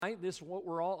tonight. This is what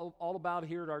we're all about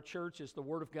here at our church, is the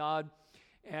Word of God.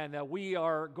 And we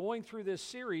are going through this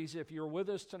series. If you're with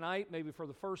us tonight, maybe for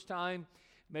the first time,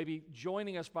 maybe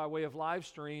joining us by way of live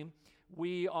stream,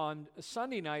 we on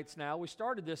Sunday nights now, we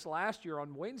started this last year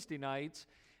on Wednesday nights,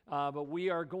 but we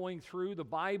are going through the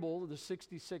Bible, the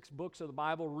 66 books of the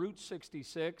Bible, Route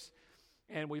 66,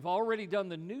 and we've already done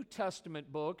the New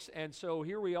Testament books, and so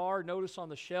here we are. Notice on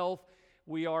the shelf,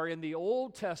 we are in the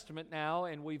Old Testament now,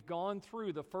 and we've gone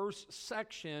through the first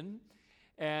section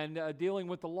and dealing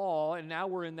with the law, and now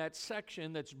we're in that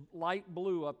section that's light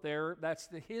blue up there. That's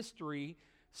the history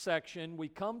section. We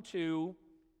come to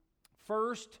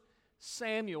 1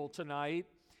 Samuel tonight,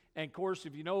 and of course,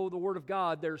 if you know the Word of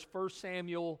God, there's 1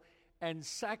 Samuel and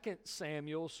 2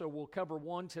 Samuel, so we'll cover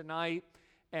one tonight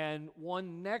and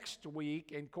one next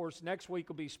week, and of course, next week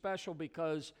will be special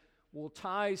because we'll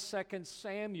tie 2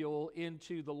 Samuel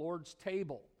into the Lord's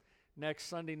table next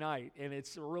Sunday night. And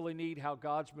it's really neat how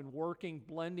God's been working,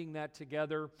 blending that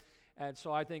together. And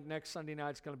so I think next Sunday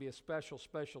night is going to be a special,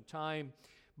 special time.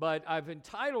 But I've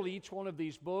entitled each one of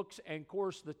these books, and of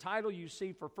course, the title you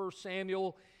see for 1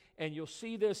 Samuel, and you'll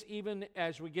see this even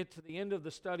as we get to the end of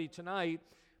the study tonight,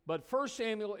 but 1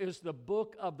 Samuel is the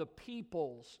book of the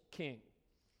people's king.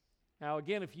 Now,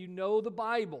 again, if you know the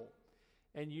Bible,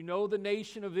 and you know the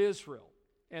nation of Israel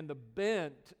and the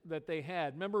bent that they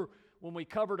had. Remember when we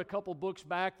covered a couple books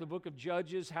back, the book of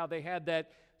Judges, how they had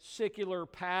that secular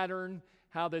pattern,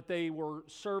 how that they were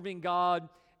serving God,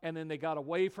 and then they got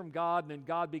away from God, and then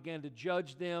God began to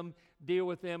judge them, deal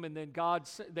with them, and then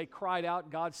they cried out,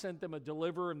 and God sent them a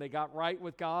deliverer, and they got right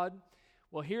with God.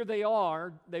 Well, here they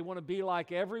are. They want to be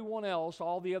like everyone else,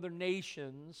 all the other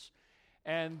nations,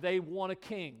 and they want a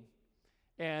king.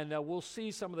 And we'll see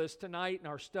some of this tonight in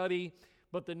our study.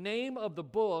 But the name of the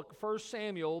book, 1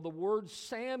 Samuel, the word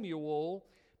Samuel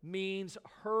means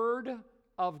heard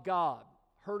of God.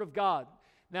 Heard of God.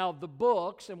 Now, the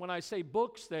books, and when I say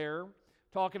books there,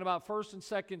 talking about 1 and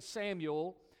 2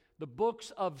 Samuel, the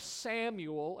books of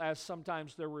Samuel, as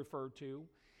sometimes they're referred to,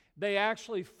 they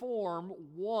actually form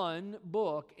one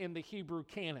book in the Hebrew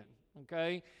canon.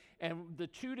 Okay? And the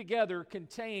two together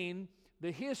contain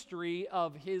the history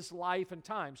of his life and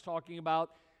times, talking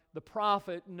about the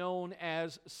prophet known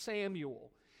as Samuel.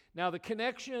 Now, the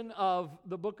connection of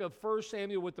the book of 1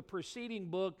 Samuel with the preceding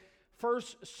book, 1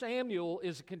 Samuel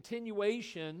is a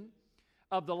continuation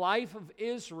of the life of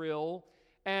Israel,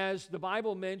 as the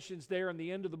Bible mentions there in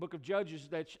the end of the book of Judges,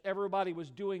 that everybody was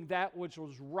doing that which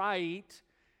was right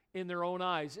in their own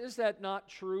eyes. Is that not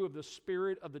true of the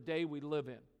spirit of the day we live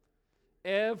in?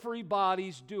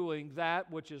 Everybody's doing that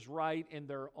which is right in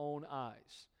their own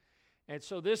eyes. And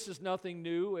so this is nothing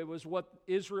new. It was what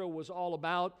Israel was all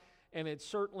about, and it's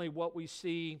certainly what we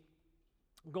see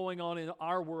going on in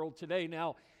our world today.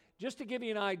 Now, just to give you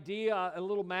an idea, a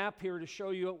little map here to show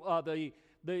you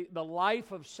the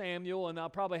life of Samuel, and I'll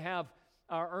probably have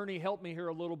Ernie help me here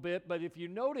a little bit, but if you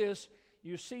notice,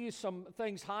 you see some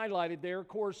things highlighted there. Of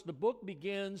course, the book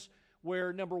begins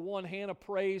where, number one, Hannah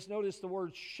prays. Notice the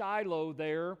word Shiloh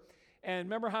there. And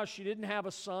remember how she didn't have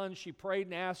a son. She prayed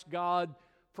and asked God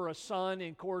for a son.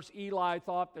 And, of course, Eli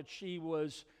thought that she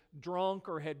was drunk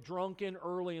or had drunken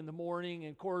early in the morning.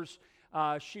 And, of course,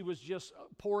 she was just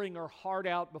pouring her heart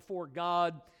out before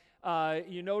God.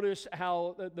 You notice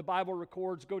how the Bible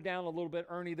records, go down a little bit,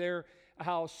 Ernie, there,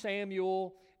 how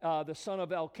Samuel, the son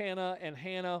of Elkanah, and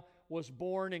Hannah was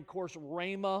born, and, of course,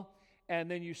 Ramah. And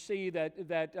then you see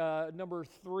that number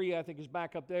 3, I think, is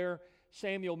back up there.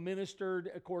 Samuel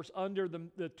ministered, of course, under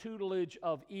the tutelage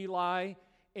of Eli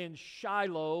in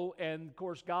Shiloh. And, of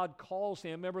course, God calls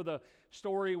him. Remember the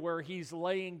story where he's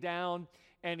laying down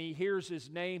and he hears his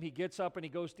name. He gets up and he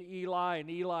goes to Eli, and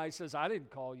Eli says, I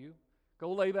didn't call you.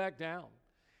 Go lay back down.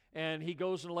 And he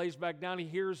goes and lays back down. He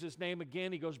hears his name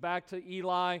again. He goes back to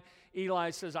Eli. Eli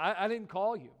says, I didn't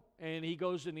call you. And he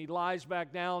goes and he lies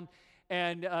back down.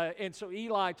 And so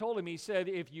Eli told him, he said,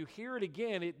 if you hear it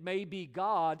again, it may be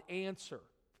God, answer.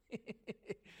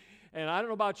 And I don't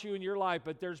know about you in your life,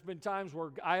 but there's been times where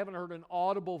I haven't heard an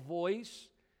audible voice,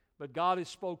 but God has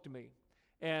spoke to me.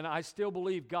 And I still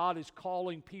believe God is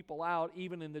calling people out,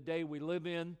 even in the day we live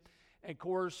in. And of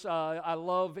course, I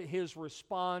love his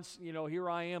response, here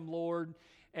I am, Lord.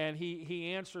 And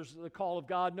he answers the call of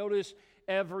God. Notice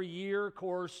every year, of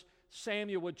course,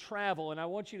 Samuel would travel, and I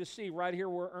want you to see right here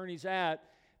where Ernie's at,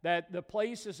 that the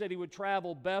places that he would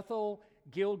travel, Bethel,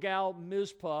 Gilgal,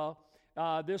 Mizpah,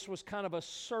 this was kind of a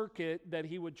circuit that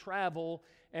he would travel,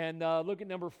 and look at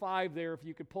number 5 there, if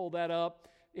you could pull that up.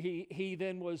 He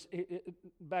then was,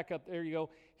 back up, there you go,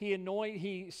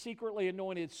 he secretly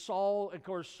anointed Saul. Of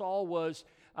course, Saul was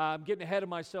I'm getting ahead of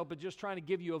myself, but just trying to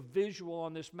give you a visual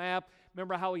on this map.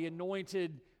 Remember how he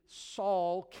anointed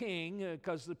Saul king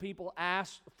because the people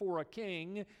asked for a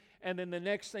king. And then the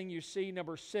next thing you see,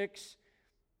 number 6,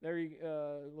 there you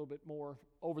a little bit more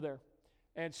over there.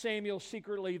 And Samuel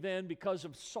secretly then, because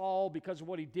of Saul, because of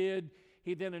what he did,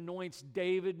 he then anoints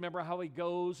David. Remember how he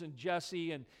goes and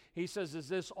Jesse, and he says, is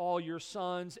this all your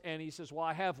sons? And he says, well,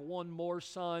 I have one more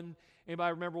son.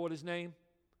 Anybody remember what his name?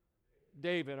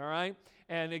 David, all right?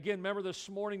 And again, remember this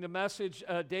morning the message,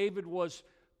 David was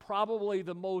probably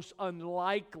the most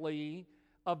unlikely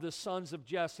of the sons of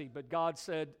Jesse, but God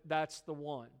said that's the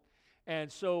one.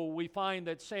 And so we find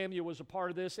that Samuel was a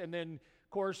part of this, and then, of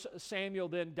course, Samuel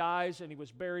then dies, and he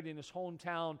was buried in his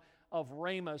hometown of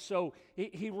Ramah. So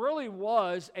he really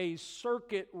was a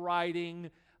circuit riding,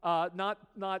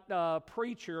 not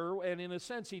preacher, and in a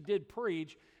sense he did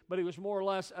preach, but he was more or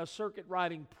less a circuit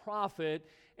riding prophet,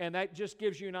 and that just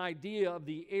gives you an idea of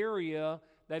the area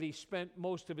that he spent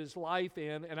most of his life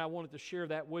in, and I wanted to share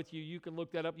that with you. You can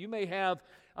look that up. You may have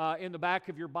in the back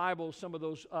of your Bible some of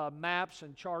those maps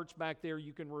and charts back there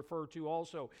you can refer to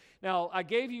also. Now, I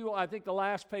gave you, I think the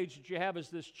last page that you have is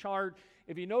this chart.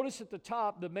 If you notice at the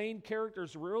top, the main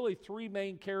characters, really 3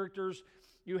 main characters.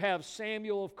 You have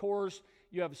Samuel, of course,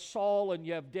 you have Saul, and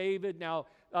you have David. Now,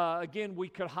 again, we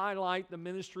could highlight the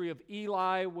ministry of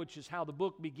Eli, which is how the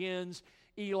book begins.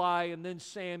 Eli and then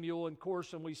Samuel, and of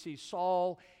course, and we see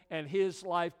Saul and his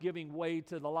life giving way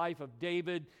to the life of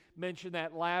David. Mentioned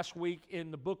that last week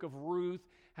in the book of Ruth,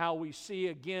 how we see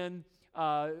again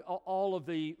all of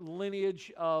the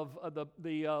lineage of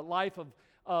the life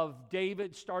of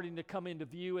David starting to come into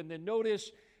view. And then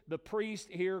notice the priest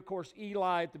here, of course,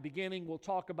 Eli at the beginning. We'll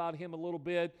talk about him a little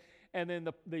bit. And then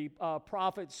the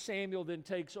prophet Samuel then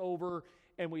takes over,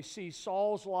 and we see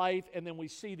Saul's life, and then we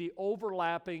see the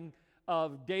overlapping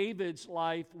of David's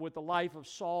life with the life of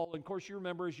Saul. And of course, you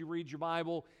remember as you read your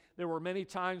Bible, there were many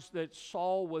times that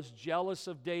Saul was jealous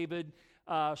of David.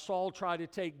 Saul tried to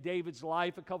take David's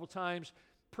life a couple times.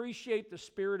 Appreciate the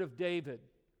spirit of David.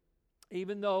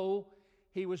 Even though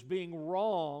he was being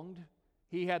wronged,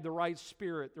 he had the right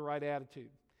spirit, the right attitude.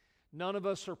 None of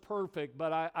us are perfect,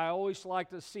 but I always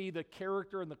like to see the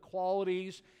character and the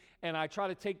qualities, and I try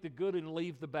to take the good and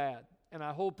leave the bad. And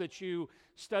I hope that you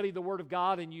study the Word of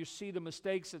God and you see the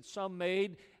mistakes that some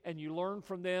made and you learn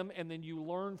from them, and then you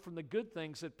learn from the good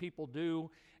things that people do.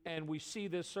 And we see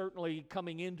this certainly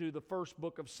coming into the first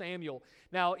book of Samuel.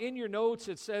 Now, in your notes,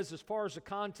 it says, as far as the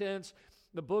contents,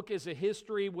 the book is a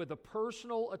history with a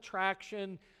personal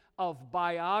attraction of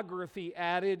biography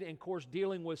added, and of course,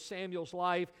 dealing with Samuel's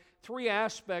life. 3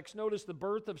 aspects. Notice the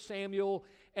birth of Samuel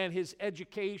and his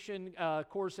education. Of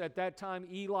course, at that time,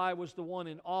 Eli was the one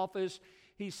in office.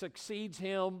 He succeeds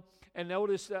him. And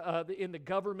notice in the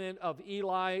government of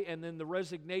Eli, and then the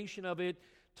resignation of it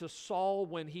to Saul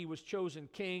when he was chosen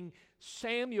king.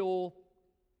 Samuel,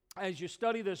 as you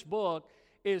study this book,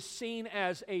 is seen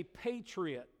as a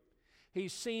patriot.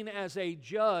 He's seen as a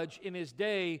judge in his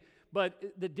day, but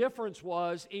the difference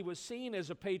was he was seen as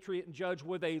a patriot and judge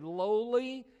with a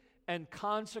lowly and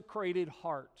consecrated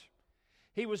heart.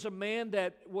 He was a man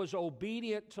that was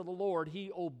obedient to the Lord.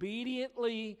 He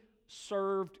obediently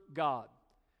served God.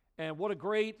 And what a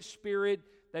great spirit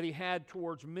that he had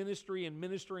towards ministry and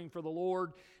ministering for the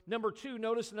Lord. Number 2,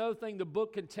 notice another thing the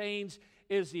book contains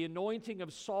is the anointing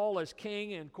of Saul as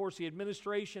king, and of course the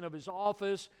administration of his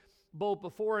office, both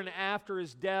before and after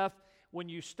his death. When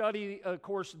you study, of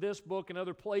course, this book and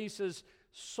other places,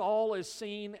 Saul is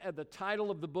seen at the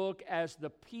title of the book as the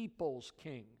people's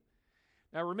king.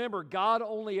 Now remember, God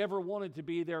only ever wanted to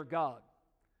be their God.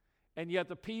 And yet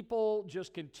the people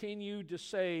just continued to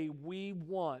say, we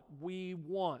want.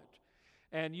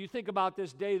 And you think about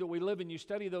this day that we live in, you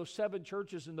study those 7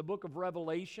 churches in the book of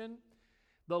Revelation,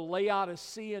 the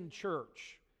Laodicean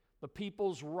church, the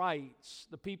people's rights,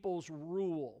 the people's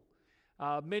rule.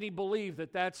 Many believe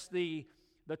that that's the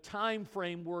time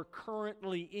frame we're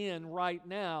currently in right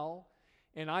now,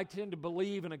 and I tend to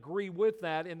believe and agree with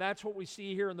that, and that's what we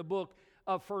see here in the book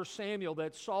of 1 Samuel,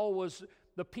 that Saul was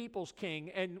the people's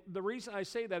king. And the reason I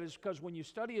say that is because when you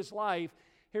study his life,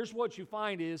 here's what you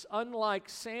find is, unlike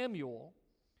Samuel,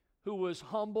 who was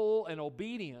humble and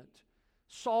obedient,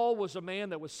 Saul was a man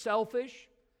that was selfish,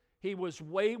 he was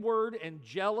wayward and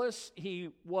jealous,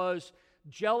 he was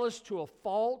jealous to a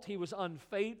fault. He was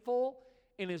unfaithful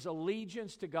in his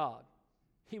allegiance to God.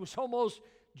 He was almost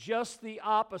just the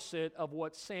opposite of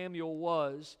what Samuel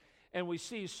was. And we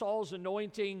see Saul's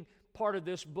anointing part of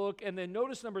this book. And then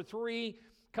notice number 3,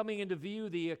 coming into view,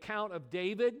 the account of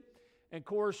David. And of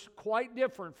course, quite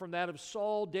different from that of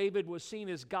Saul. David was seen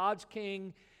as God's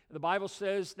king. The Bible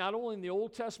says, not only in the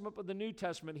Old Testament, but the New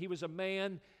Testament, he was a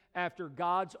man after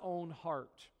God's own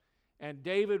heart. And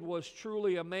David was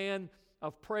truly a man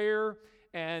of prayer,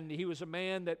 and he was a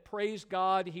man that praised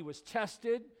God. He was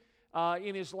tested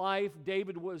in his life.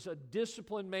 David was a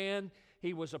disciplined man.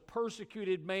 He was a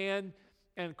persecuted man.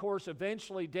 And, of course,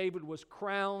 eventually David was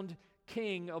crowned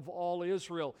king of all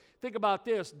Israel. Think about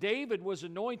this. David was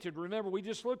anointed. Remember, we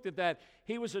just looked at that.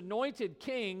 He was anointed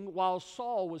king while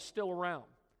Saul was still around.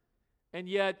 And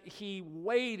yet he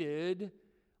waited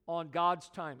on God's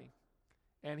timing.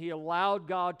 And he allowed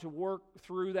God to work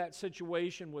through that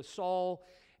situation with Saul.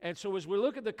 And so as we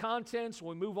look at the contents,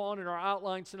 we move on in our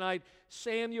outline tonight.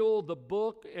 Samuel, the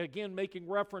book, again making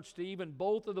reference to even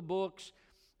both of the books,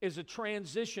 is a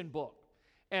transition book.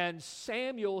 And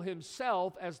Samuel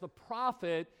himself, as the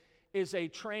prophet, is a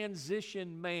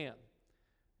transition man.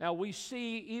 Now we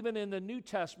see even in the New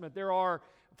Testament, there are,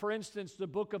 for instance, the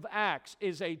book of Acts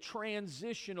is a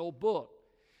transitional book.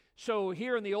 So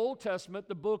here in the Old Testament,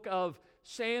 the book of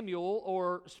Samuel,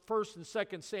 or 1st and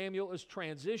 2nd Samuel, is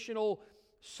transitional.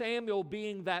 Samuel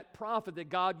being that prophet that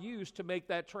God used to make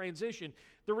that transition.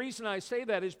 The reason I say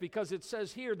that is because it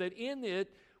says here that in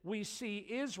it we see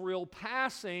Israel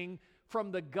passing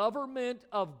from the government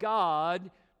of God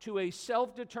to a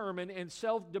self-determined and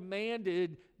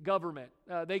self-demanded government.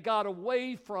 They got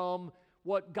away from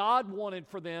what God wanted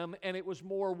for them, and it was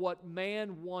more what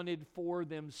man wanted for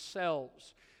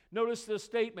themselves. Notice this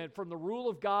statement, from the rule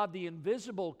of God, the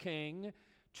invisible king,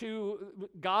 to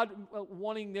God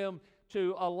wanting them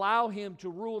to allow him to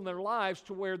rule in their lives,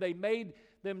 to where they made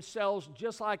themselves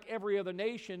just like every other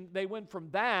nation. They went from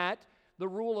that, the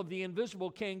rule of the invisible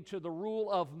king, to the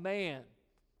rule of man.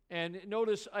 And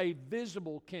notice, a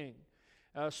visible king.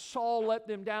 Saul let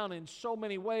them down in so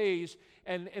many ways,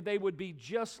 and they would be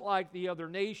just like the other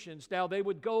nations. Now, they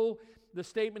would go, the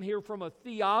statement here, from a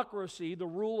theocracy, the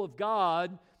rule of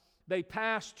God, they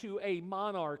passed to a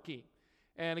monarchy.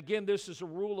 And again, this is a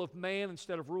rule of man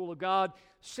instead of rule of God.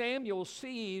 Samuel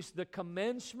sees the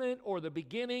commencement or the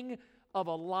beginning of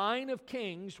a line of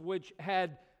kings which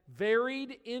had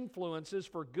varied influences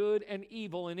for good and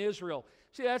evil in Israel.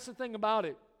 See, that's the thing about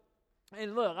it.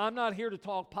 And look, I'm not here to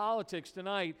talk politics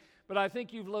tonight, but I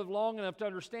think you've lived long enough to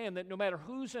understand that no matter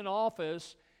who's in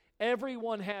office,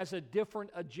 everyone has a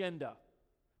different agenda.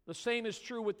 The same is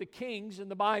true with the kings in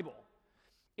the Bible.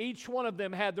 Each one of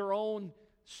them had their own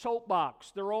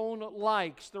soapbox, their own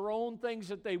likes, their own things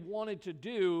that they wanted to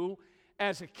do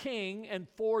as a king and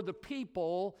for the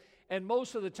people, and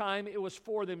most of the time it was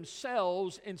for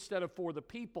themselves instead of for the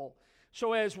people.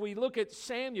 So as we look at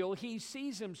Samuel, he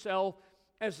sees himself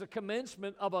as the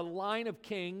commencement of a line of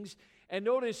kings, and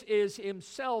notice is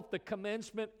himself the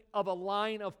commencement of a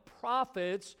line of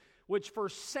prophets which for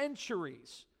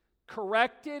centuries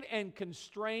corrected and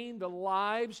constrained the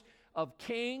lives of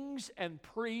kings and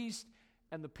priests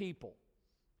and the people.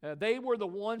 They were the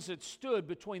ones that stood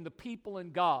between the people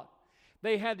and God.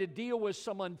 They had to deal with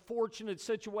some unfortunate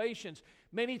situations.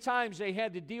 Many times they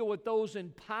had to deal with those in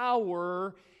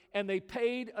power, and they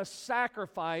paid a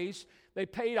sacrifice. They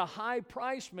paid a high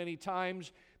price many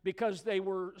times because they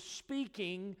were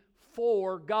speaking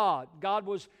for God. God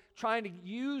was trying to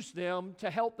use them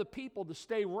to help the people to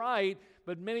stay right,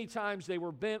 but many times they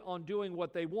were bent on doing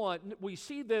what they want. We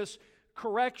see this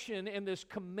correction and this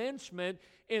commencement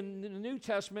in the New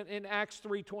Testament in Acts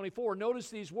 3:24. Notice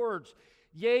these words,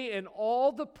 yea, and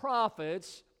all the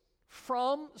prophets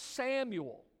from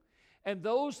Samuel and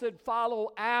those that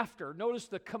follow after. Notice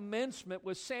the commencement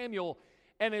with Samuel.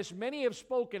 And as many have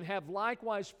spoken, have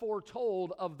likewise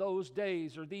foretold of those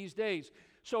days or these days.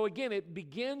 So again, it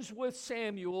begins with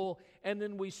Samuel, and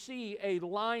then we see a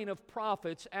line of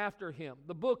prophets after him.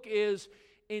 The book is,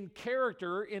 in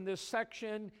character, in this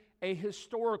section, a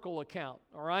historical account,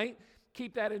 all right?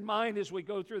 Keep that in mind as we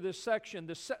go through this section.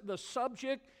 The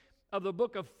subject of the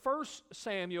book of 1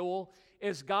 Samuel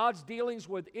is God's dealings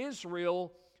with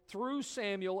Israel through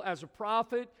Samuel as a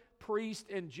prophet, priest,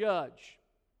 and judge.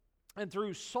 And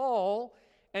through Saul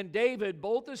and David,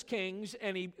 both as kings,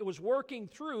 and he was working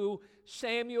through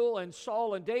Samuel and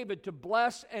Saul and David to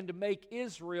bless and to make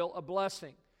Israel a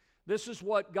blessing. This is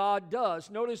what God does.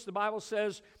 Notice the Bible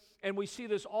says, and we see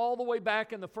this all the way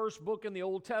back in the first book in the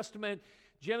Old Testament,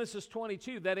 Genesis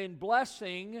 22, that in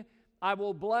blessing I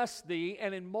will bless thee,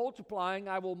 and in multiplying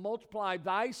I will multiply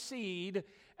thy seed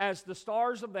as the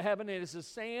stars of the heaven and as the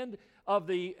sand of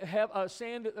the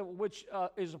sand which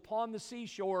is upon the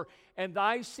seashore, and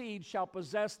thy seed shall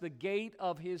possess the gate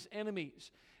of his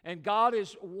enemies. And God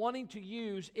is wanting to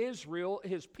use Israel,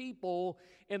 his people,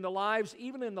 in the lives,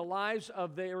 even in the lives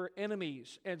of their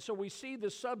enemies. And so we see the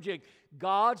subject,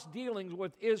 God's dealings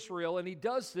with Israel, and he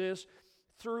does this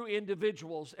through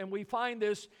individuals. And we find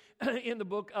this in the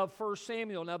book of 1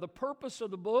 Samuel. Now, the purpose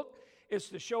of the book is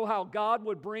to show how God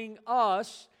would bring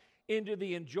us into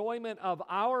the enjoyment of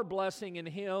our blessing in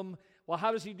him. Well,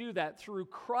 how does he do that? Through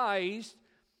Christ.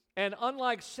 And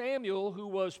unlike Samuel, who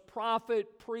was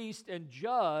prophet, priest, and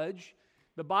judge,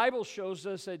 the Bible shows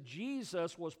us that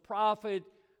Jesus was prophet,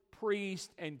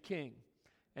 priest, and king.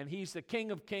 And he's the King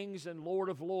of kings and Lord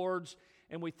of lords.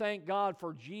 And we thank God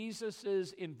for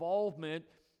Jesus' involvement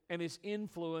and his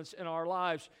influence in our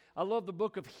lives. I love the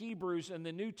book of Hebrews in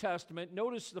the New Testament.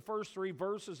 Notice the first 3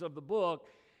 verses of the book.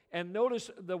 And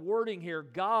notice the wording here,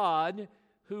 God,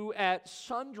 who at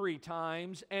sundry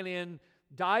times and in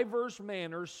diverse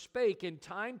manners spake in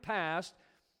time past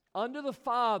unto the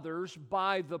fathers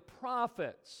by the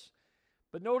prophets.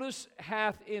 But notice,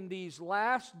 hath in these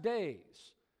last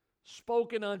days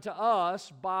spoken unto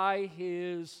us by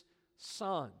his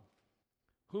Son,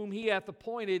 whom he hath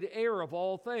appointed heir of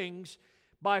all things,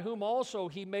 by whom also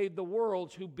he made the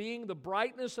worlds, who being the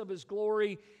brightness of his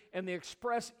glory and the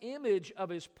express image of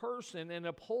his person, and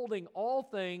upholding all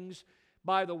things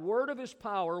by the word of his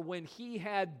power, when he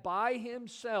had by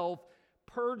himself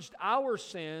purged our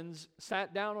sins,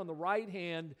 sat down on the right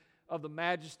hand of the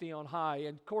majesty on high.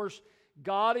 And of course,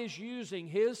 God is using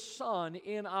his Son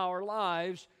in our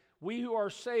lives. We who are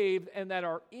saved and that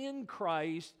are in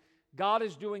Christ, God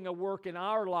is doing a work in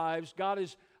our lives. God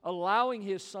is allowing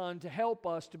his Son to help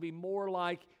us to be more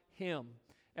like him.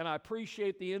 And I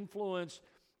appreciate the influence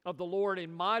of the Lord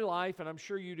in my life, and I'm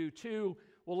sure you do too.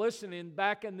 Well, listen,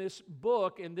 back in this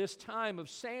book, in this time of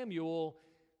Samuel,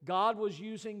 God was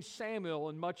using Samuel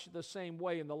in much the same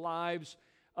way in the lives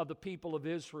of the people of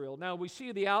Israel. Now, we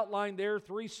see the outline there,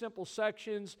 3 simple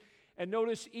sections, and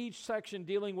notice each section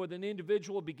dealing with an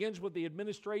individual. It begins with the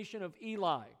administration of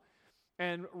Eli.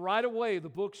 And right away, the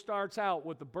book starts out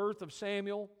with the birth of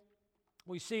Samuel.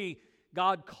 We see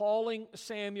God calling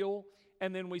Samuel,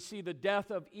 and then we see the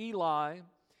death of Eli.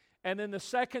 And then the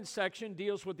second section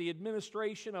deals with the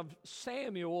administration of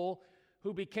Samuel,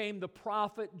 who became the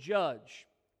prophet judge.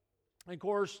 And of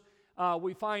course,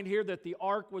 we find here that the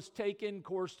ark was taken, of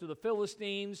course, to the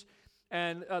Philistines,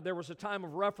 and there was a time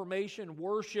of reformation,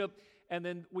 worship, and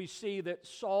then we see that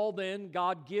Saul then,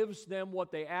 God gives them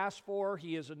what they asked for.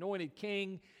 He is anointed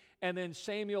king, and then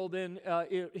Samuel then,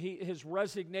 his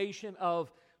resignation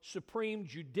of supreme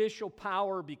judicial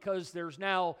power because there's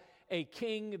now a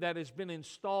king that has been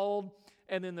installed.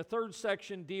 And then the third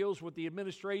section deals with the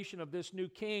administration of this new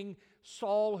king,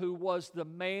 Saul, who was the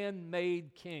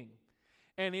man-made king.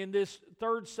 And in this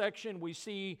third section, we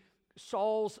see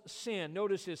Saul's sin.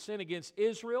 Notice his sin against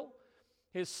Israel,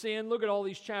 his sin, look at all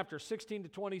these chapters, 16 to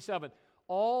 27.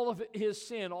 All of his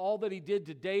sin, all that he did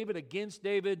to David, against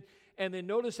David. And then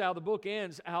notice how the book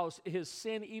ends, how his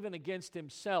sin even against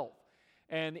himself.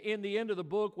 And in the end of the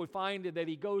book, we find that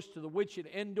he goes to the witch at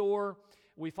Endor.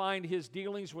 We find his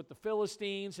dealings with the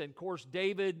Philistines, and of course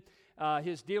David,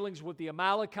 his dealings with the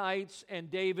Amalekites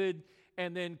and David,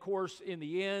 and then of course in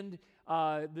the end,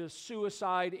 the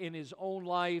suicide in his own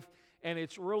life. And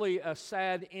it's really a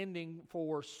sad ending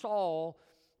for Saul,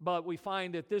 but we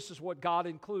find that this is what God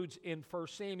includes in 1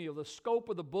 Samuel. The scope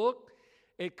of the book,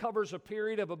 it covers a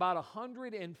period of about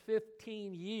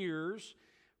 115 years,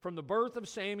 from the birth of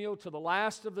Samuel to the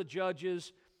last of the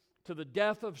judges to the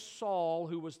death of Saul,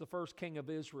 who was the first king of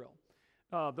Israel.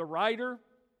 The writer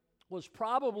was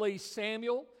probably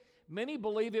Samuel. Many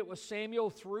believe it was Samuel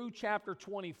through chapter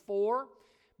 24.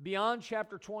 Beyond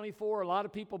chapter 24, a lot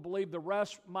of people believe the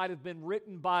rest might have been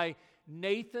written by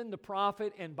Nathan the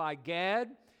prophet and by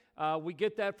Gad. We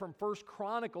get that from 1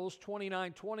 Chronicles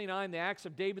 29:29, the acts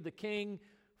of David the king,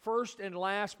 first and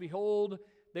last, behold,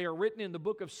 they are written in the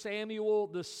book of Samuel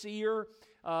the seer.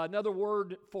 Another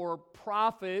word for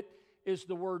prophet is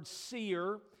the word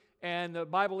seer, and the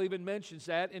Bible even mentions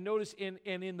that. And notice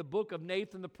in the book of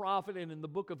Nathan the prophet and in the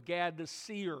book of Gad the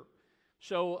seer.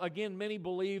 So again, many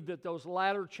believe that those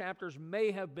latter chapters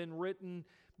may have been written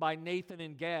by Nathan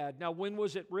and Gad. Now, when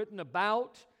was it written?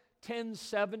 About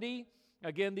 1070.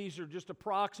 Again, these are just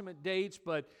approximate dates,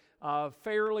 but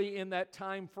fairly in that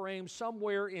time frame,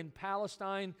 somewhere in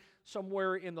Palestine,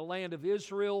 somewhere in the land of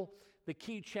Israel. The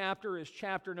key chapter is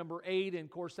chapter number 8, and of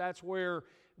course that's where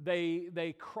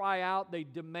they cry out, they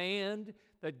demand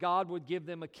that God would give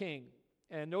them a king.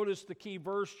 And notice the key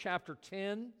verse, chapter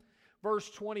 10. Verse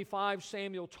 25,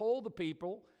 Samuel told the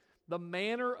people the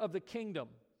manner of the kingdom,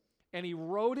 and he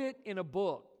wrote it in a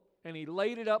book, and he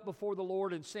laid it up before the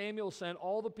Lord, and Samuel sent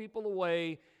all the people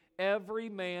away, every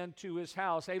man to his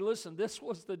house. Hey, listen, this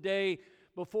was the day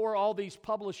before all these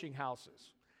publishing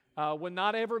houses, when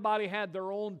not everybody had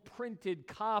their own printed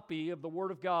copy of the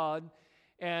Word of God.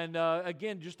 And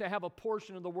again, just to have a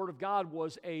portion of the Word of God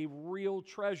was a real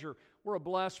treasure. We're a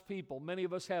blessed people. Many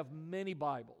of us have many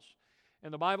Bibles.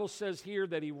 And the Bible says here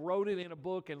that he wrote it in a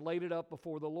book and laid it up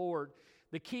before the Lord.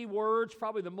 The key words,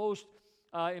 probably the most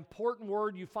important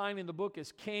word you find in the book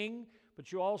is king,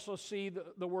 but you also see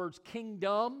the words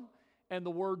kingdom and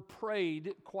the word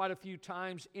prayed quite a few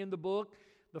times in the book.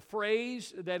 The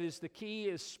phrase that is the key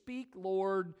is, "Speak,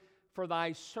 Lord, for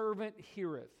thy servant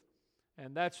heareth."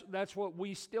 And that's what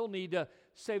we still need to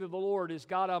say to the Lord is,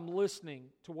 God, I'm listening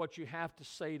to what you have to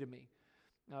say to me.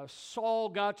 Saul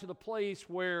got to the place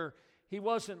where he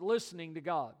wasn't listening to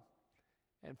God.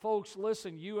 And folks,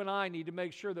 listen, you and I need to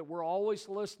make sure that we're always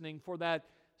listening for that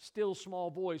still small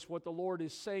voice, what the Lord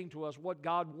is saying to us, what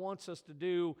God wants us to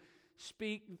do.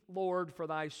 Speak, Lord, for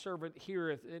thy servant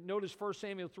heareth. And notice 1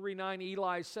 Samuel 3:9,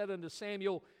 Eli said unto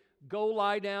Samuel, Go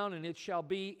lie down, and it shall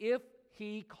be, if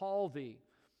he call thee,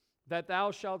 that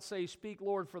thou shalt say, Speak,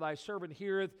 Lord, for thy servant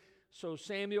heareth. So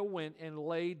Samuel went and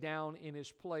lay down in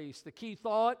his place. The key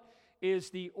thought is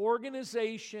the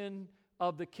organization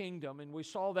of the kingdom. And we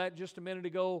saw that just a minute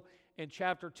ago in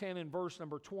chapter 10 and verse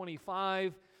number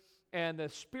 25. And the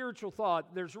spiritual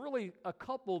thought, there's really a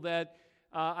couple that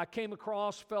I came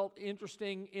across, felt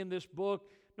interesting in this book.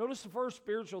 Notice the first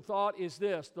spiritual thought is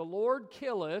this: the Lord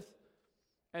killeth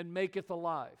and maketh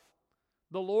alive.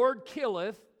 The Lord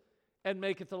killeth and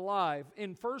maketh alive.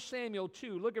 In 1 Samuel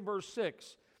 2, look at verse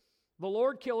 6. The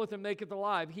Lord killeth and maketh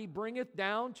alive. He bringeth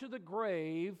down to the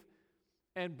grave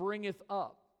and bringeth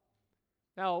up.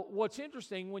 Now, what's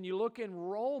interesting, when you look in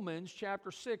Romans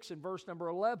chapter 6 and verse number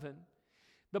 11,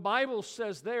 the Bible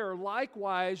says there,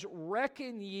 likewise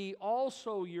reckon ye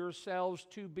also yourselves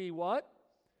to be what?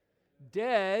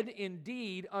 Dead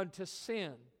indeed unto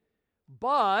sin,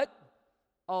 but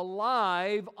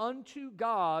alive unto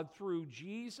God through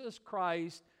Jesus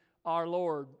Christ our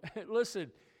Lord.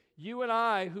 Listen, you and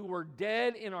I who were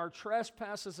dead in our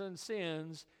trespasses and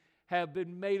sins have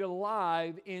been made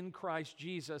alive in Christ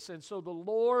Jesus. And so the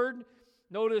Lord,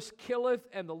 notice, killeth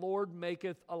and the Lord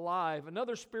maketh alive.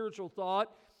 Another spiritual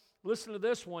thought, listen to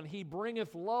this one: He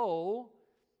bringeth low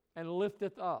and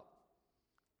lifteth up.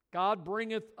 God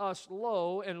bringeth us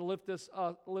low and lifteth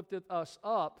us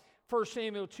up. 1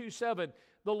 Samuel 2:7,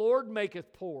 the Lord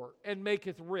maketh poor and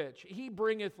maketh rich. He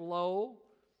bringeth low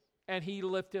and he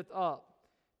lifteth up.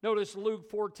 Notice Luke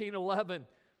 14:11,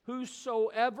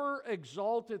 whosoever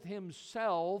exalteth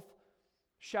himself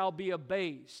shall be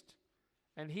abased,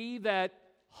 and he that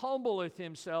humbleth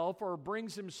himself or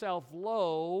brings himself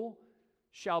low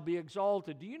shall be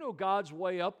exalted. Do you know God's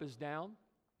way up is down?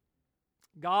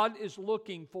 God is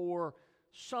looking for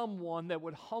someone that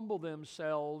would humble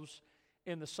themselves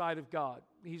in the sight of God.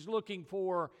 He's looking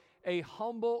for a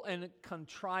humble and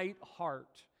contrite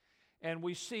heart. And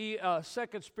we see a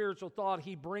second spiritual thought: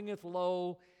 he bringeth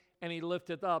low and he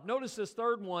lifteth up. Notice this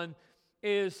third one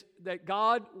is that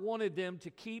God wanted them to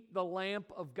keep the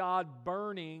lamp of God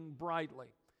burning brightly.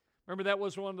 Remember, that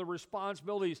was one of the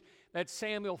responsibilities that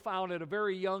Samuel found at a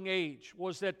very young age,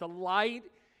 was that the light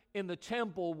in the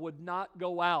temple would not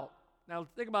go out. Now,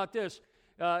 think about this.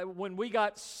 When we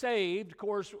got saved, of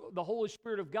course, the Holy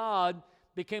Spirit of God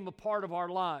became a part of our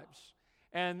lives.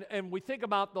 And we think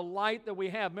about the light that we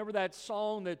have. Remember that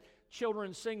song that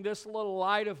children sing, "This little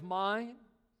light of mine?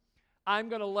 I'm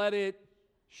going to let it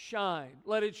shine.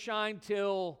 Let it shine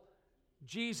till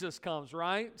Jesus comes,"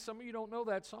 right? Some of you don't know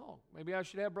that song. Maybe I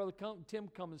should have Brother Tim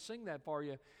come and sing that for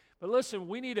you. But listen,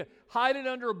 we need to hide it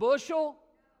under a bushel?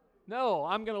 No,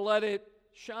 I'm going to let it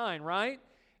shine, right?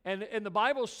 And the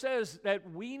Bible says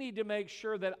that we need to make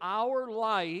sure that our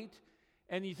light,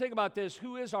 and you think about this,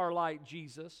 who is our light?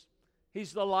 Jesus.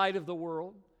 He's the light of the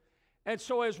world. And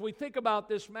so as we think about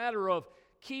this matter of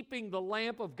keeping the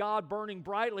lamp of God burning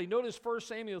brightly, notice 1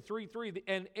 Samuel 3:3,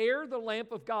 and ere the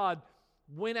lamp of God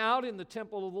went out in the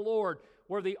temple of the Lord,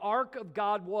 where the ark of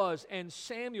God was, and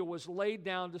Samuel was laid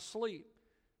down to sleep.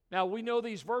 Now we know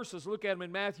these verses. Look at them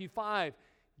in Matthew 5.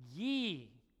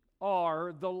 Ye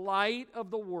are the light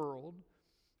of the world.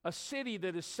 A city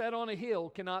that is set on a hill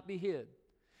cannot be hid.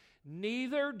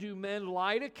 Neither do men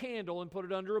light a candle and put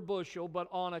it under a bushel, but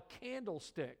on a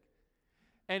candlestick.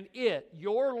 And it,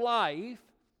 your life,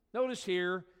 notice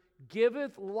here,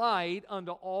 giveth light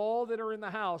unto all that are in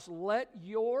the house. Let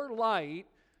your light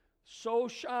so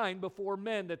shine before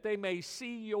men that they may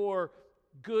see your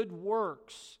good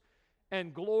works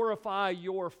and glorify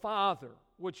your Father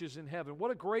which is in heaven.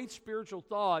 What a great spiritual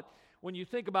thought when you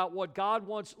think about what God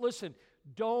wants. Listen,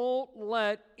 don't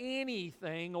let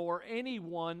anything or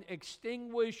anyone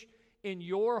extinguish in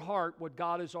your heart what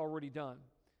God has already done.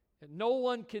 And no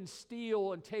one can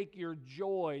steal and take your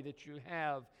joy that you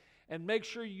have. And make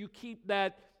sure you keep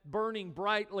that burning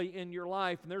brightly in your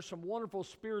life. And there's some wonderful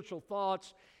spiritual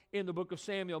thoughts in the book of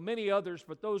Samuel, many others,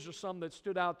 but those are some that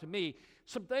stood out to me.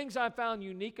 Some things I found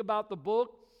unique about the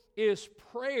book is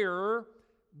prayer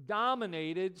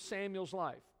dominated Samuel's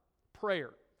life.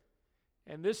 Prayer.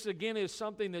 And this again is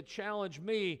something that challenged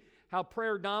me, how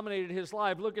prayer dominated his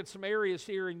life. Look at some areas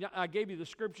here, and I gave you the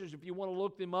scriptures if you want to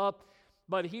look them up.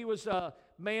 But he was a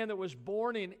man that was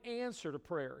born in answer to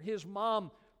prayer. His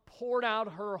mom poured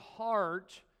out her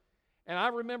heart. And I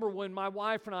remember when my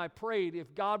wife and I prayed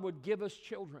if God would give us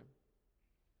children.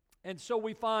 And so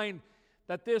we find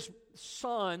that this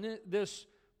son, this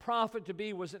prophet to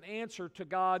be, was an answer to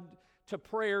God, to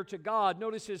prayer to God.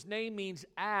 Notice his name means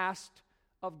asked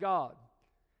of God.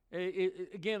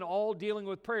 Again, all dealing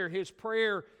with prayer. His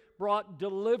prayer brought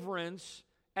deliverance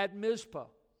at Mizpah.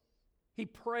 He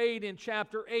prayed in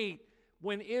chapter 8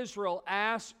 when Israel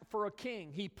asked for a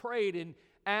king. He prayed and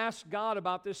asked God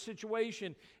about this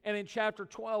situation. And in chapter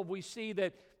 12, we see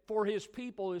that for his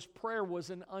people, his prayer was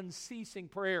an unceasing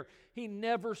prayer. He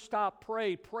never stopped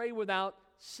praying. Pray without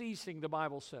ceasing, the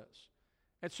Bible says.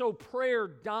 And so prayer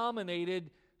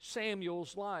dominated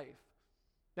Samuel's life.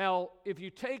 Now, if you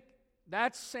take,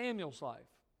 that's Samuel's life.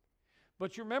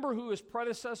 But you remember who his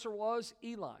predecessor was?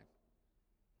 Eli.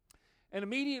 And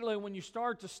immediately when you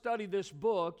start to study this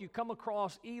book, you come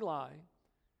across Eli.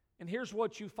 And here's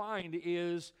what you find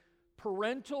is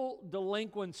parental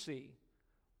delinquency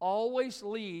always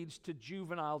leads to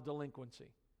juvenile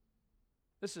delinquency.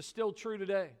 This is still true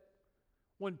today.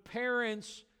 When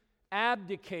parents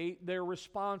abdicate their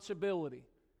responsibility,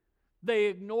 they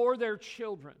ignore their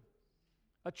children.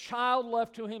 A child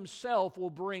left to himself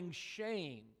will bring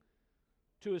shame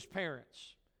to his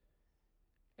parents.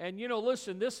 And you know,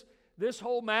 listen, this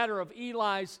whole matter of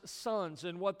Eli's sons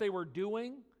and what they were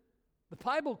doing, the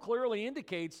Bible clearly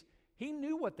indicates he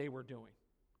knew what they were doing.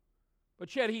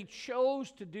 But yet he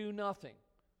chose to do nothing.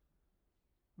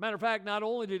 Matter of fact, not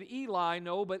only did Eli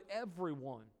know, but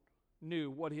everyone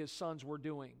knew what his sons were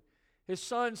doing. His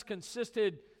sons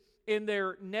consisted in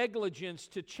their negligence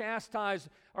to chastise,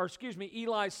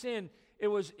 Eli's sin. He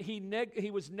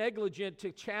was negligent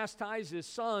to chastise his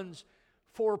sons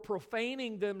for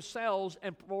profaning themselves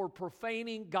and for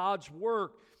profaning God's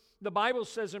work. The Bible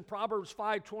says in Proverbs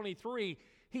 5:23,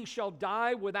 he shall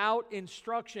die without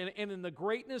instruction, and in the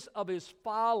greatness of his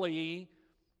folly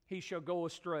he shall go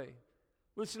astray.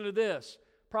 Listen to this.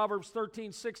 Proverbs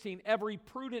 13:16, every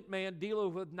prudent man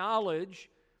dealeth with knowledge,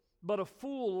 but a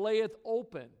fool layeth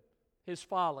open his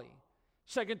folly.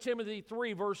 2 Timothy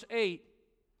 3, verse 8,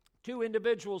 two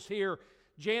individuals here,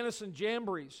 Jannes and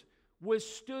Jambres,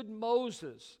 withstood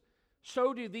Moses.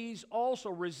 So do these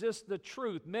also resist the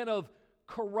truth, men of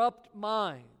corrupt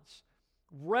minds,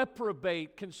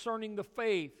 reprobate concerning the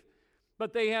faith.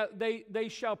 But they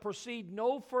shall proceed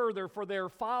no further, for their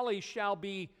folly shall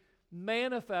be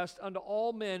manifest unto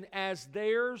all men, as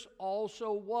theirs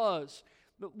also was.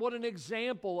 But what an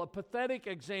example, a pathetic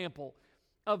example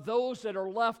of those that are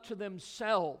left to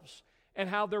themselves and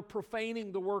how they're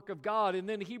profaning the work of God. And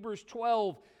then Hebrews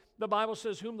 12, the Bible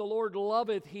says, whom the Lord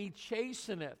loveth, he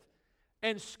chasteneth,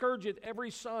 and scourgeth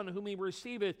every son whom he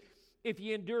receiveth. If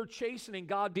ye endure chastening,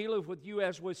 God dealeth with you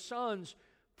as with sons.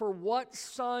 For what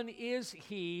son is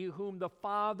he whom the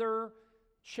Father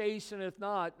chasteneth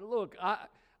not? Look,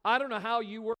 I don't know how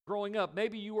you were growing up.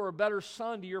 Maybe you were a better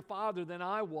son to your father than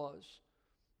I was.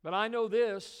 But I know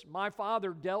this, my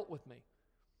father dealt with me.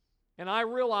 And I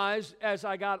realized as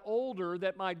I got older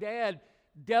that my dad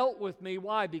dealt with me.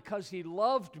 Why? Because he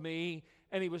loved me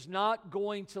and he was not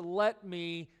going to let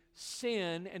me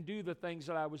sin and do the things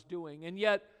that I was doing. And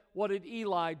yet, what did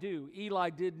Eli do? Eli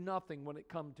did nothing when it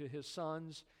come to his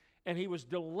sons, and he was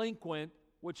delinquent,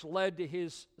 which led to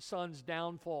his son's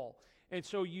downfall. And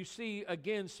so you see,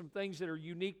 again, some things that are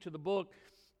unique to the book.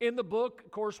 In the book,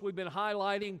 of course, we've been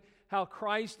highlighting how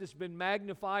Christ has been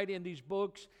magnified in these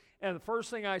books. And the first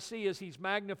thing I see is he's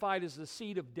magnified as the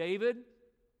seed of David.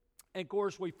 And of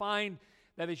course, we find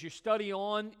that as you study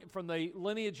on from the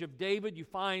lineage of David, you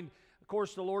find, of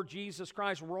course, the Lord Jesus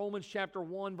Christ, Romans chapter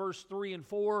 1, verse 3 and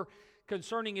 4,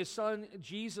 concerning his Son,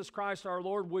 Jesus Christ our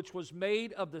Lord, which was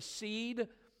made of the seed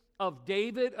of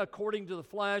David according to the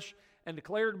flesh, and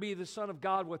declared to be the Son of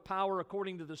God with power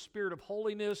according to the Spirit of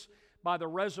holiness, by the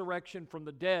resurrection from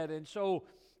the dead. And so,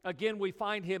 again, we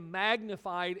find him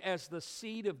magnified as the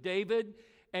seed of David,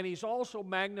 and he's also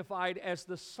magnified as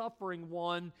the suffering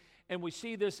one. And we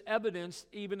see this evidence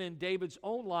even in David's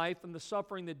own life and the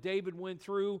suffering that David went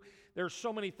through. There's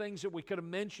so many things that we could have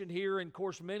mentioned here. And of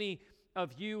course, many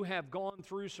of you have gone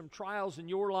through some trials in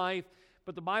your life.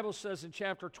 But the Bible says in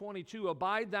chapter 22,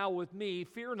 "Abide thou with me,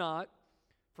 fear not,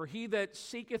 for he that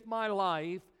seeketh my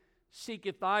life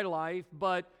seeketh thy life,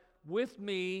 but with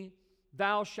me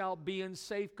thou shalt be in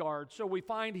safeguard." So we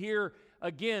find here,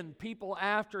 again, people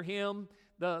after him,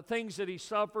 the things that he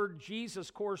suffered. Jesus,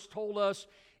 of course, told us,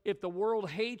 if the world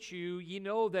hates you, you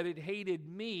know that it hated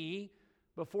me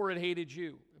before it hated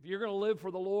you. If you're going to live for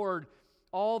the Lord,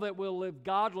 all that will live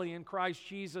godly in Christ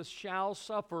Jesus shall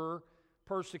suffer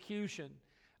persecution.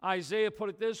 Isaiah put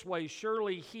it this way,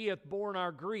 "Surely he hath borne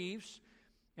our griefs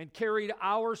and carried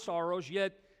our sorrows,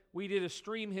 yet we did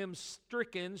esteem him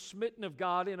stricken, smitten of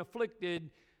God, and afflicted.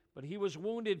 But he was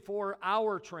wounded for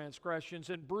our transgressions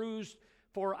and bruised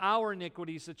for our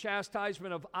iniquities. The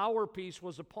chastisement of our peace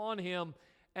was upon him,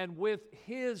 and with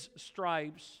his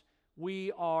stripes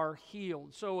we are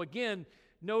healed." So again,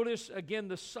 notice again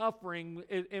the suffering,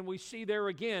 and we see there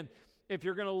again, if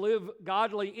you're going to live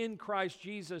godly in Christ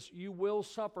Jesus, you will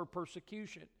suffer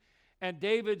persecution. And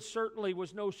David certainly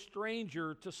was no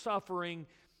stranger to suffering,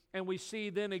 and we see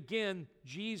then again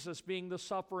Jesus being the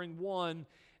suffering one,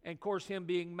 and of course him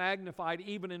being magnified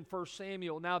even in 1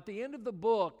 Samuel. Now at the end of the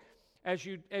book, as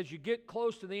you get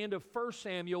close to the end of 1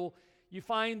 Samuel, you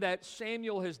find that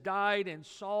Samuel has died, and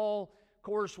Saul, of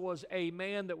course, was a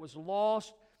man that was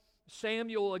lost.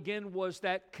 Samuel, again, was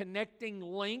that connecting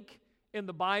link in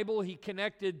the Bible. He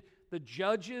connected the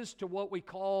judges to what we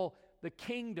call the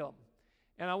kingdom.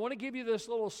 And I want to give you this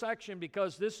little section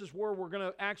because this is where we're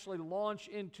going to actually launch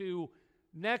into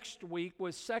next week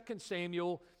with 2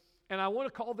 Samuel. And I want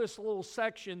to call this little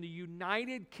section the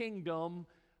United Kingdom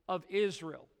of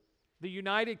Israel. The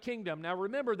United Kingdom. Now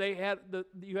remember,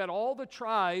 you had all the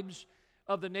tribes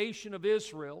of the nation of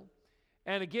Israel.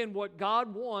 And again, what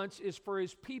God wants is for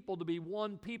his people to be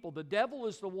one people. The devil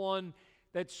is the one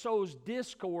that sows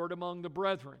discord among the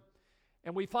brethren.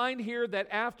 And we find here that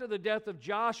after the death of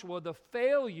Joshua, the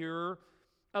failure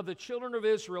of the children of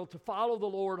Israel to follow the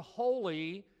Lord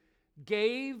wholly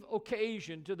gave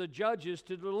occasion to the judges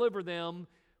to deliver them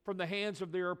from the hands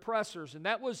of their oppressors. And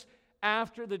that was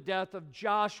after the death of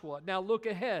Joshua. Now look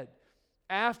ahead.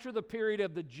 After the period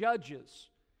of the judges,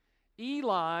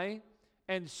 Eli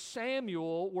and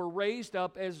Samuel were raised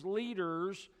up as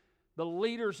leaders, the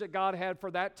leaders that God had for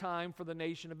that time for the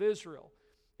nation of Israel.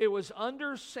 It was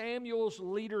under Samuel's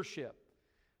leadership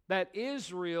that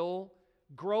Israel,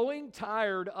 growing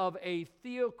tired of a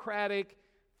theocratic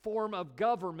form of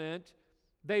government,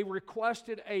 they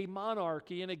requested a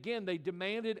monarchy, and again, they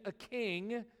demanded a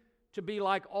king to be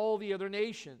like all the other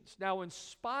nations. Now, in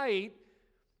spite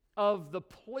of the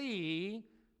plea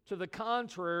to the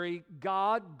contrary,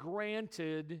 God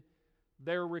granted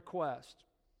their request.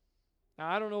 Now,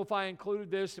 I don't know if I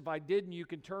included this. If I didn't, you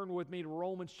can turn with me to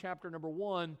Romans chapter number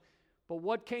 1. But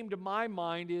what came to my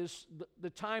mind is the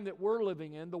time that we're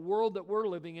living in, the world that we're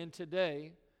living in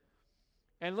today.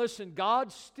 And listen,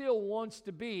 God still wants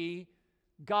to be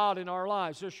God in our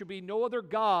lives. There should be no other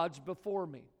gods before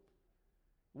me.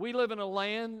 We live in a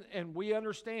land and we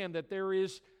understand that there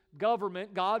is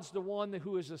government. God's the one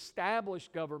who has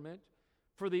established government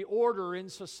for the order in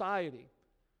society.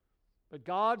 But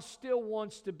God still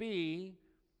wants to be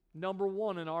number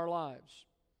one in our lives.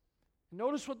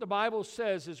 Notice what the Bible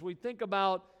says as we think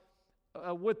about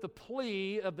with the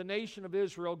plea of the nation of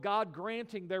Israel, God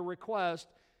granting their request.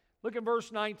 Look at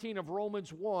verse 19 of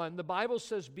Romans 1. The Bible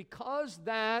says, "Because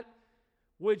that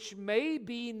which may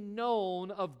be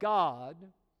known of God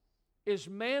is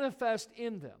manifest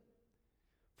in them,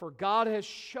 for God has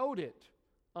showed it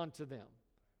unto them.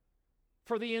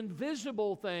 For the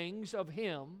invisible things of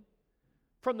Him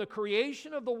from the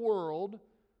creation of the world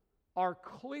are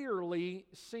clearly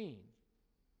seen,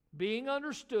 being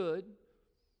understood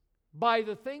by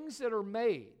the things that are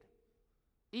made,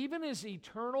 even His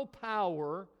eternal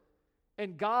power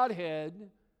and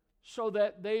Godhead, so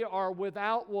that they are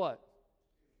without" what?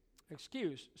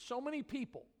 Excuse. So many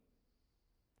people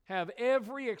have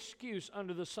every excuse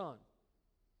under the sun.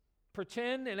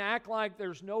 Pretend and act like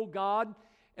there's no God.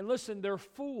 And listen, they're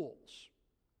fools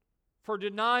for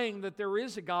denying that there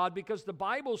is a God, because the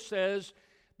Bible says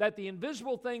that the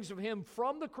invisible things of Him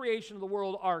from the creation of the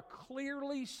world are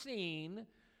clearly seen,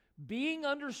 being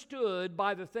understood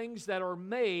by the things that are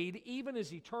made, even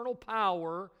His eternal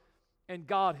power and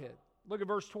Godhead. Look at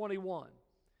verse 21.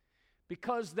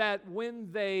 "Because that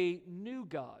when they knew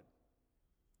God,"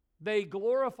 they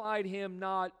glorified him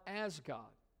not as God.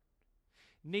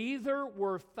 Neither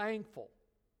were thankful.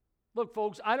 Look,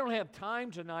 folks, I don't have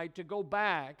time tonight to go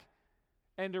back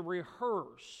and to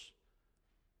rehearse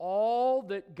all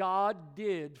that God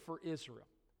did for Israel.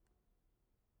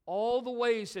 All the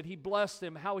ways that he blessed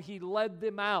them, how he led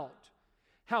them out,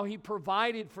 how he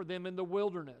provided for them in the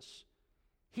wilderness.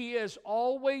 He has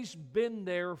always been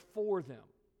there for them.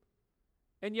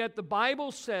 And yet the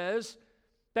Bible says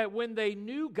that when they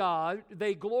knew God,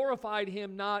 they glorified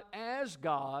him not as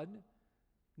God,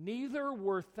 neither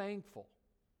were thankful,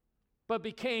 but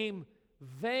became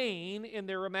vain in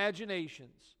their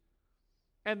imaginations,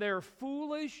 and their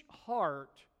foolish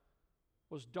heart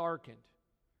was darkened.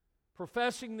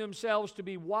 Professing themselves to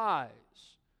be wise,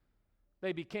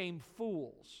 they became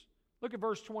fools. Look at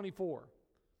verse 24.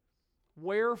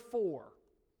 Wherefore?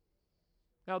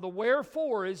 Now the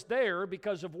wherefore is there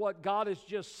because of what God has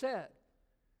just said.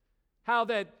 How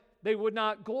that they would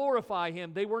not glorify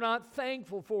him. They were not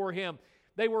thankful for him.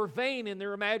 They were vain in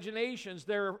their imaginations.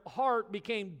 Their heart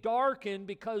became darkened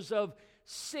because of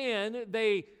sin.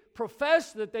 They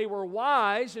professed that they were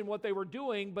wise in what they were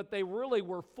doing, but they really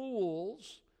were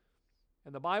fools.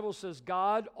 And the Bible says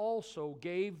God also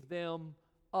gave them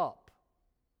up.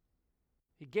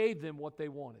 He gave them what they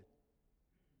wanted.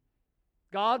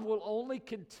 God will only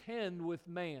contend with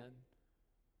man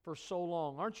for so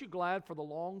long. Aren't you glad for the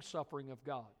long suffering of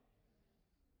God?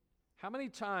 How many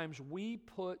times we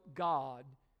put God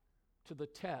to the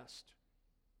test?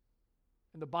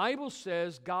 And the Bible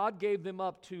says God gave them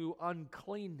up to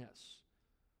uncleanness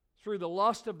through the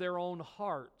lust of their own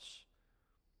hearts,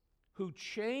 who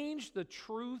changed the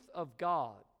truth of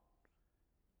God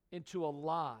into a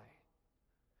lie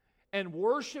and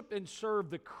worship and serve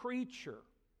the creature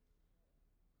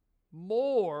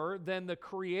more than the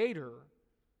Creator,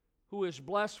 who is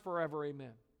blessed forever.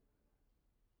 Amen.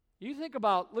 You think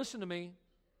about, listen to me,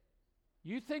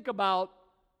 you think about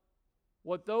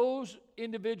what those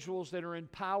individuals that are in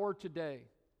power today.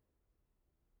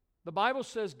 The Bible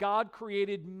says God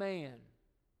created man,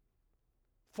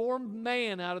 formed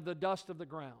man out of the dust of the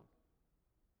ground.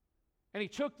 And he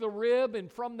took the rib,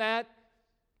 and from that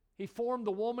he formed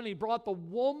the woman. He brought the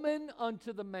woman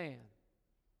unto the man.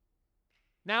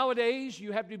 Nowadays,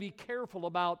 you have to be careful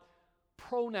about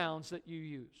pronouns that you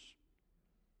use.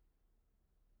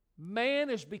 Man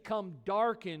has become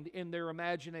darkened in their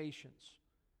imaginations.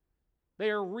 They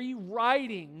are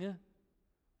rewriting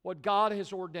what God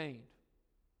has ordained.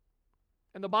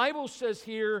 And the Bible says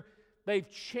here, they've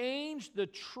changed the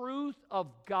truth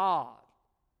of God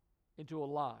into a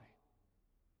lie.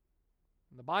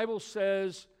 And the Bible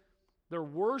says they're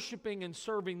worshiping and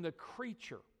serving the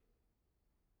creature.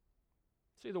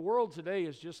 See, the world today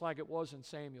is just like it was in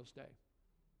Samuel's day.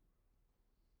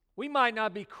 We might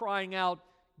not be crying out,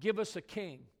 give us a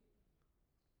king,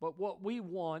 but what we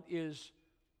want is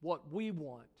what we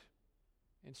want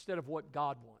instead of what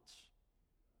God wants.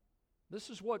 This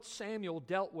is what Samuel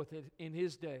dealt with it in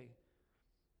his day.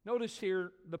 Notice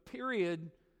here the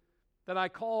period that I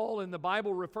call and the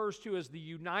Bible refers to as the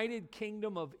United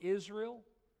Kingdom of Israel.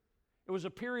 It was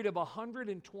a period of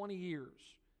 120 years.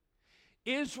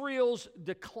 Israel's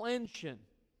declension,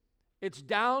 its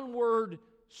downward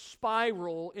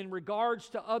spiral in regards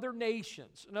to other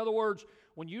nations. In other words,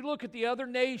 when you look at the other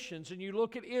nations and you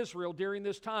look at Israel during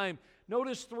this time,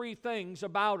 notice three things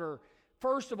about her.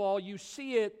 First of all, you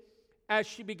see it as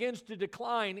she begins to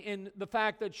decline in the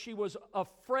fact that she was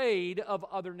afraid of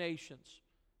other nations.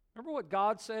 Remember what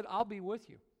God said? I'll be with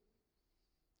you.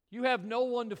 You have no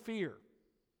one to fear.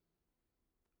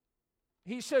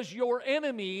 He says your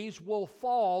enemies will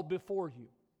fall before you.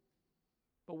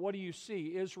 But what do you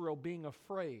see? Israel being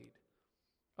afraid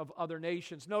of other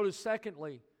nations. Notice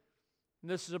secondly, and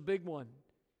this is a big one,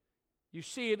 you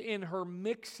see it in her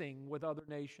mixing with other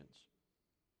nations.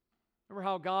 Remember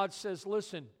how God says,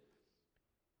 listen,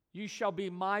 you shall be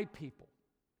my people.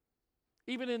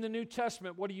 Even in the New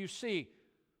Testament, what do you see?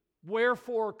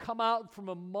 Wherefore come out from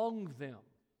among them,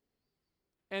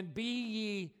 and be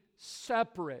ye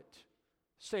separate,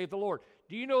 saith the Lord.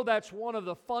 Do you know that's one of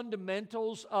the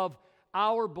fundamentals of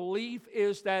our belief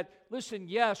is that, listen,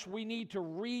 yes, we need to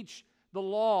reach the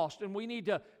lost and we need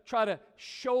to try to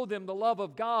show them the love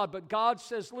of God, but God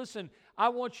says, listen, I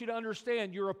want you to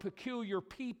understand you're a peculiar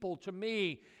people to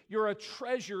me. You're a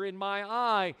treasure in my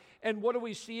eye. And what do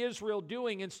we see Israel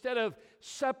doing? Instead of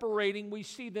separating, we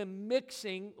see them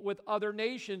mixing with other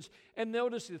nations. And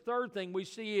notice the third thing we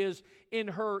see is in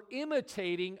her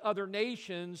imitating other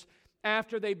nations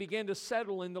after they begin to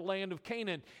settle in the land of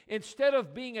Canaan. Instead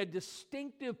of being a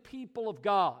distinctive people of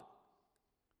God,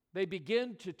 they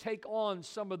begin to take on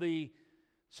some of the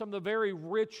some of the very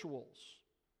rituals,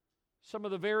 some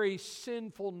of the very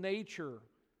sinful nature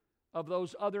of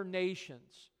those other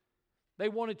nations. They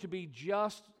wanted to be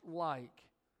just like.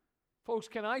 Folks,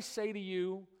 can I say to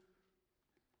you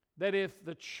that if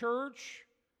the church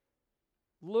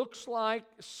looks like,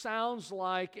 sounds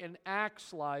like, and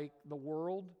acts like the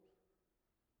world,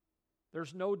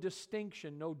 there's no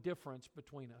distinction, no difference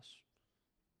between us.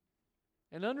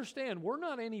 And understand, we're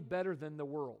not any better than the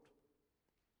world.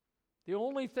 The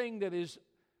only thing that is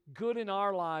good in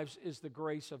our lives is the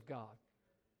grace of God.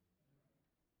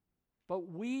 But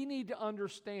we need to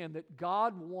understand that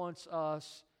God wants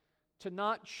us to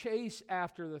not chase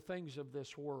after the things of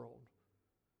this world.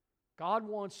 God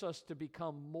wants us to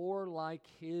become more like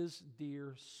His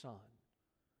dear Son,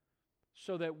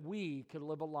 so that we can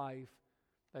live a life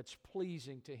that's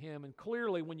pleasing to Him. And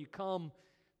clearly, when you come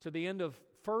to the end of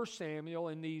 1 Samuel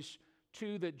and these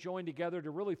two that join together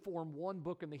to really form one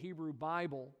book in the Hebrew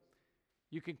Bible,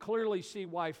 you can clearly see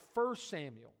why 1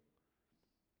 Samuel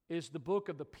is the book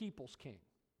of the people's king.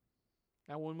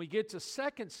 Now, when we get to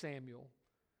 2 Samuel,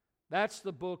 that's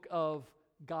the book of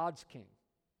God's king.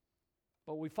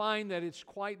 But we find that it's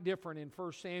quite different in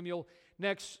 1 Samuel.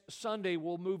 Next Sunday,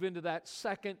 we'll move into that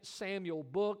 2 Samuel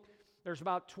book. There's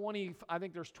about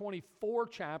 24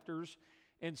 chapters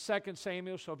in 2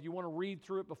 Samuel, so if you want to read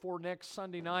through it before next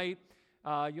Sunday night,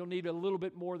 you'll need a little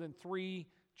bit more than 3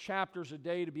 chapters a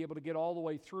day to be able to get all the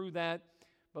way through that.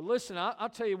 But listen, I'll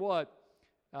tell you what,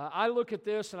 I look at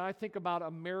this and I think about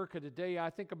America today. I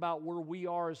think about where we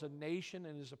are as a nation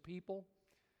and as a people.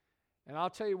 And I'll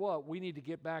tell you what, we need to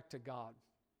get back to God.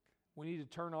 We need to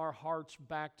turn our hearts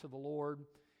back to the Lord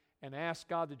and ask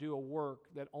God to do a work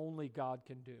that only God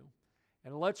can do.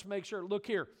 And let's make sure, look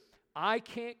here, I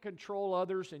can't control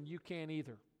others and you can't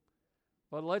either.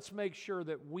 But let's make sure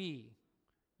that we,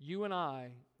 you and I,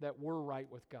 that we're right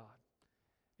with God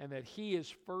and that He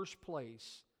is first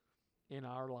place in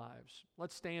our lives.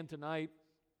 Let's stand tonight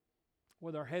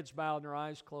with our heads bowed and our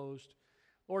eyes closed.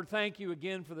 Lord, thank you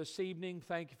again for this evening.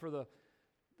 Thank you for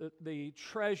the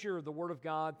treasure of the Word of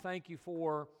God. Thank you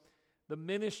for the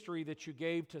ministry that you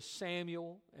gave to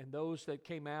Samuel and those that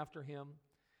came after him.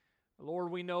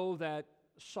 Lord, we know that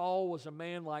Saul was a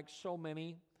man like so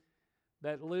many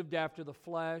that lived after the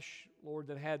flesh, Lord,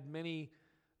 that had many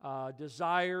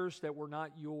desires that were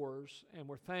not yours. And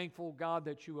we're thankful, God,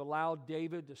 that you allowed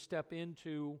David to step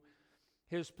into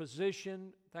his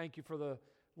position. Thank you for the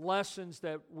lessons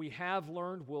that we have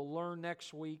learned, we'll learn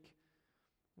next week.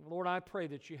 Lord, I pray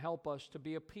that you help us to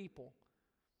be a people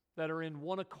that are in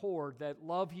one accord, that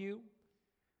love you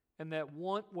and that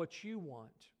want what you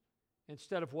want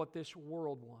instead of what this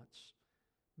world wants.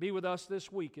 Be with us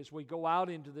this week as we go out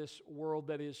into this world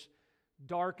that is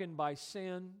darkened by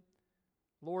sin.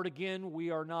 Lord, again, we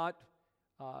are not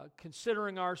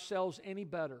considering ourselves any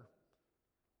better,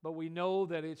 but we know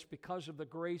that it's because of the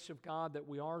grace of God that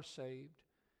we are saved.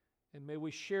 And may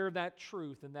we share that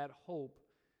truth and that hope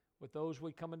with those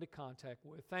we come into contact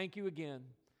with. Thank you again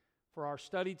for our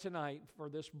study tonight, for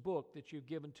this book that you've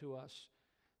given to us,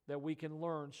 that we can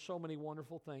learn so many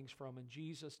wonderful things from. In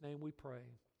Jesus' name we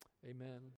pray. Amen.